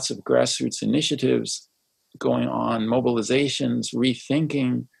lots and lots of grassroots initiatives going on, mobilizations,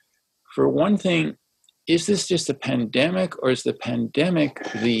 rethinking. For one thing, is this just a pandemic, or is the pandemic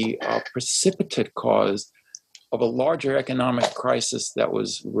the precipitate cause of a larger economic crisis that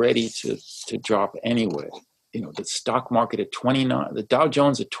was ready to drop anyway? The stock market at 29, the Dow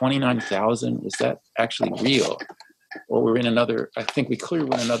Jones at 29,000, was that actually real? Or we're in I think we clearly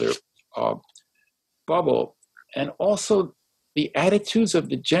were in another bubble. And also the attitudes of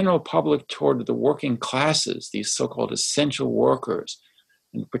the general public toward the working classes, these so-called essential workers,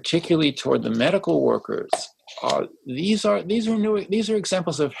 and particularly toward the medical workers. These are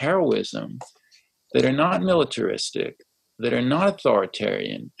examples of heroism that are not militaristic, that are not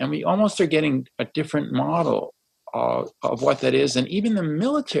authoritarian, and we almost are getting a different model of what that is. And even the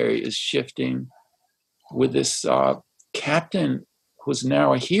military is shifting with this captain who's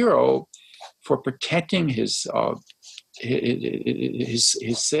now a hero for protecting his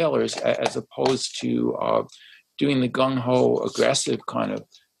sailors, as opposed to doing the gung-ho aggressive kind of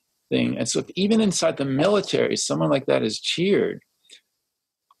thing. And so even inside the military, someone like that is cheered.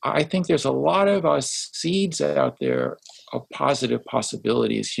 I think there's a lot of seeds out there of positive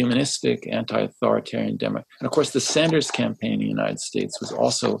possibilities, humanistic, anti-authoritarian democracy. And of course, the Sanders campaign in the United States was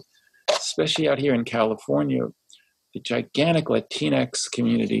also, especially out here in California, the gigantic Latinx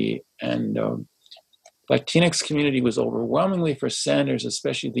community. And Latinx community was overwhelmingly for Sanders,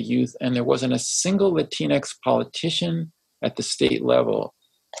 especially the youth, and there wasn't a single Latinx politician at the state level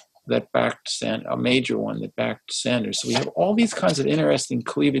that backed a major one that backed Sanders. So we have all these kinds of interesting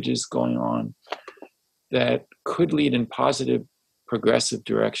cleavages going on that could lead in positive, progressive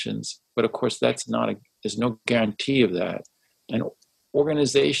directions. But of course, there's no guarantee of that. And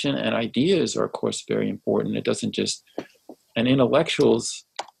organization and ideas are, of course, very important. It doesn't just, and intellectuals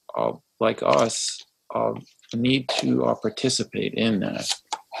like us need to participate in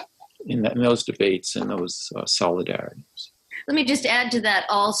those debates and those solidarities. Let me just add to that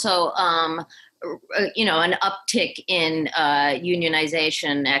also, an uptick in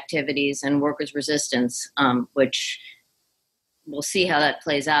unionization activities and workers' resistance, which we'll see how that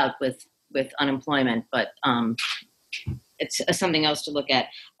plays out with unemployment, but it's something else to look at.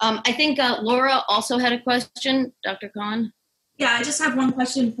 I think Laura also had a question, Dr. Cohen. Yeah, I just have one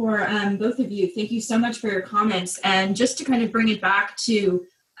question for both of you. Thank you so much for your comments. And just to kind of bring it back to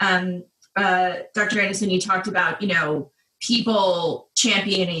Dr. Anderson, you talked about, people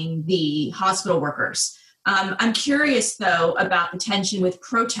championing the hospital workers. I'm curious, though, about the tension with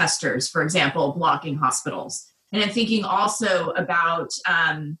protesters, for example, blocking hospitals. And I'm thinking also about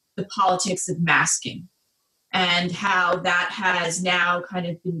the politics of masking and how that has now kind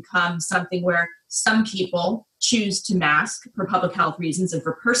of become something where some people choose to mask for public health reasons and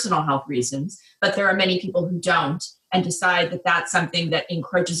for personal health reasons, but there are many people who don't and decide that that's something that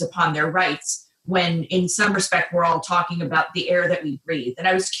encroaches upon their rights, when in some respect we're all talking about the air that we breathe. And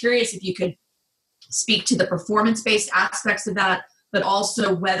I was curious if you could speak to the performance-based aspects of that, but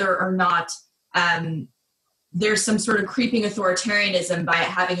also whether or not there's some sort of creeping authoritarianism by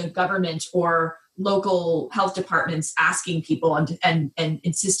having a government or local health departments asking people and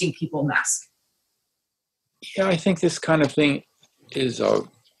insisting people mask. Yeah, I think this kind of thing is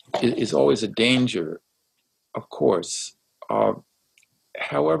always a danger, of course.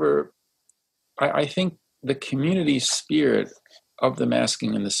 However, I think the community spirit of the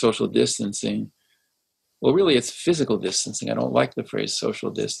masking and the social distancing, well, really it's physical distancing. I don't like the phrase social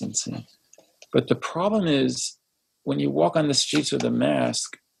distancing. But the problem is when you walk on the streets with a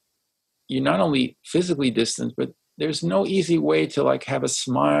mask, you're not only physically distant, but there's no easy way to like have a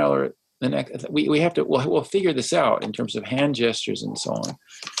smile or the next. We have to, we'll figure this out in terms of hand gestures and so on,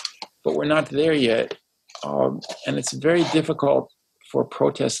 but we're not there yet. And it's very difficult for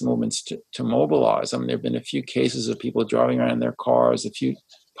protest movements to mobilize. I mean, there have been a few cases of people driving around in their cars, a few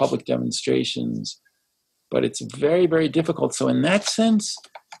public demonstrations, but it's very, very difficult. So in that sense,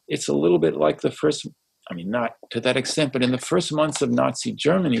 it's a little bit like the first, I mean, not to that extent, but in the first months of Nazi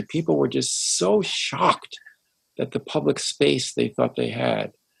Germany, people were just so shocked that the public space they thought they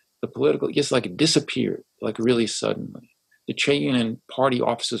had, the political, just like it disappeared, like really suddenly. The trade union party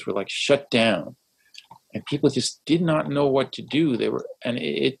offices were like shut down. And people just did not know what to do. They were,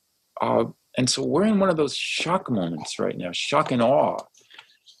 and so we're in one of those shock moments right now, shock and awe,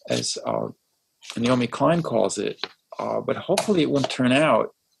 as Naomi Klein calls it. But hopefully it won't turn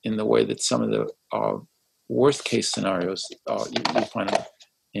out in the way that some of the worst case scenarios you find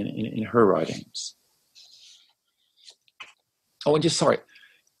in her writings. Oh, and just sorry,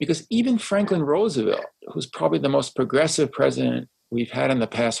 because even Franklin Roosevelt, who's probably the most progressive president we've had in the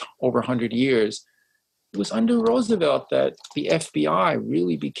past over 100 years, it was under Roosevelt that the FBI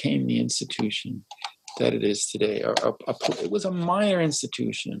really became the institution that it is today. It was a minor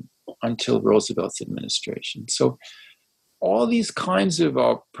institution until Roosevelt's administration. So all these kinds of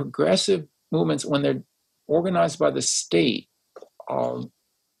progressive movements, when they're organized by the state,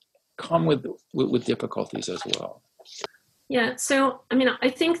 come with difficulties as well. Yeah, so, I mean, I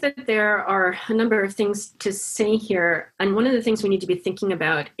think that there are a number of things to say here. And one of the things we need to be thinking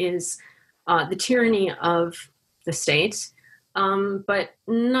about is the tyranny of the state. But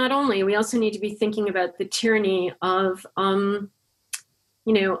not only, we also need to be thinking about the tyranny of, a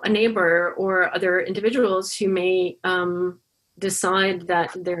neighbor or other individuals who may decide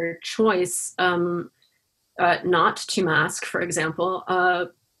that their choice not to mask, for example,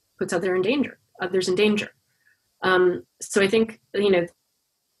 puts others in danger. So I think,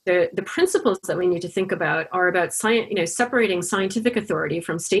 the principles that we need to think about are about separating scientific authority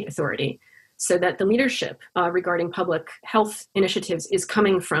from state authority, so that the leadership regarding public health initiatives is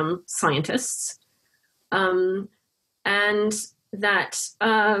coming from scientists, and that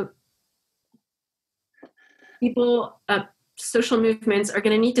social movements are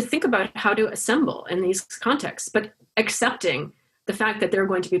going to need to think about how to assemble in these contexts, but accepting the fact that there are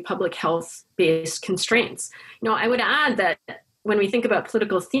going to be public health-based constraints. I would add that when we think about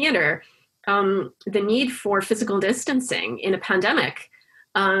political theater, the need for physical distancing in a pandemic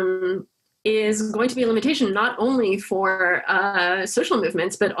is going to be a limitation not only for social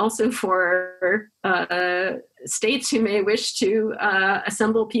movements, but also for states who may wish to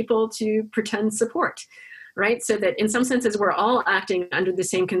assemble people to pretend support, right? So that in some senses, we're all acting under the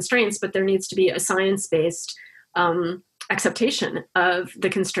same constraints, but there needs to be a science-based acceptation of the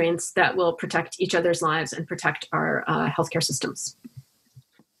constraints that will protect each other's lives and protect our healthcare systems.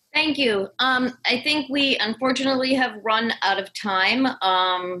 Thank you. I think we unfortunately have run out of time,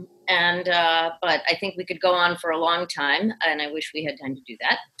 but I think we could go on for a long time, and I wish we had time to do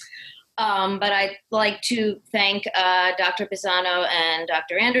that. But I'd like to thank Dr. Pisano and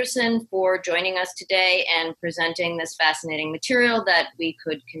Dr. Anderson for joining us today and presenting this fascinating material that we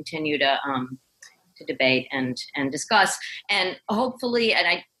could continue to debate and discuss. And hopefully, and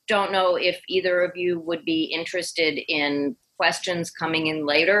I don't know if either of you would be interested in questions coming in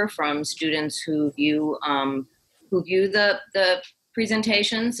later from students who view the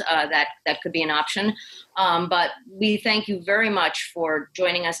presentations, that could be an option. But we thank you very much for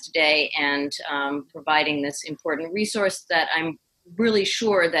joining us today and providing this important resource that I'm really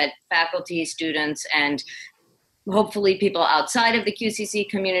sure that faculty, students, and hopefully people outside of the QCC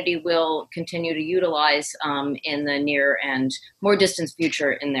community will continue to utilize in the near and more distant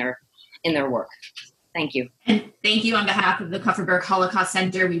future in their work. Thank you. And thank you on behalf of the Kupferberg Holocaust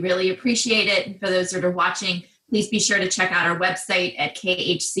Center. We really appreciate it. For those that are watching, please be sure to check out our website at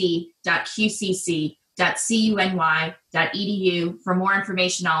khc.qcc.cuny.edu for more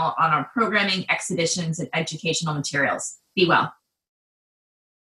information on our programming, exhibitions, and educational materials. Be well.